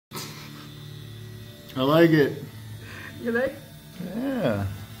I like it. You like? Yeah.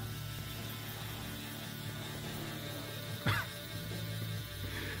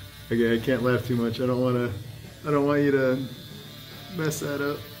 Okay, I can't laugh too much. I don't want you to mess that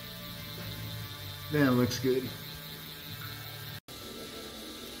up. Damn, looks good.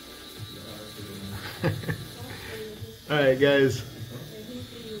 Alright guys,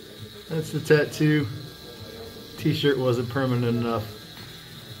 that's the tattoo. T-shirt wasn't permanent enough,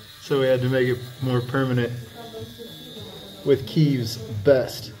 so we had to make it more permanent with Keith's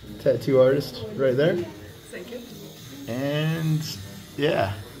best tattoo artist right there. Thank you. And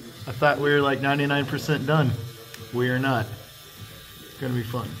yeah, I thought we were like 99% done. We are not. It's gonna be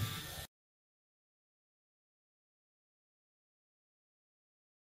fun.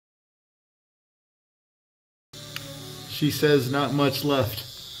 She says not much left.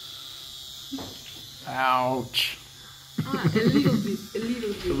 Ouch. Ah, a little bit, a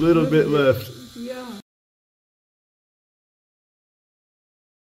little bit. A little bit left. Yeah.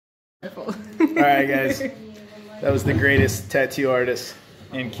 Alright guys, that was the greatest tattoo artist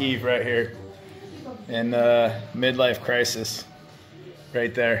in Kyiv right here. And midlife crisis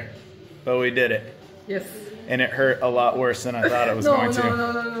right there. But we did it. Yes. And it hurt a lot worse than I thought it was going to.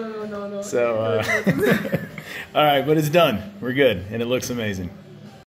 No. So, alright, but it's done. We're good, and it looks amazing.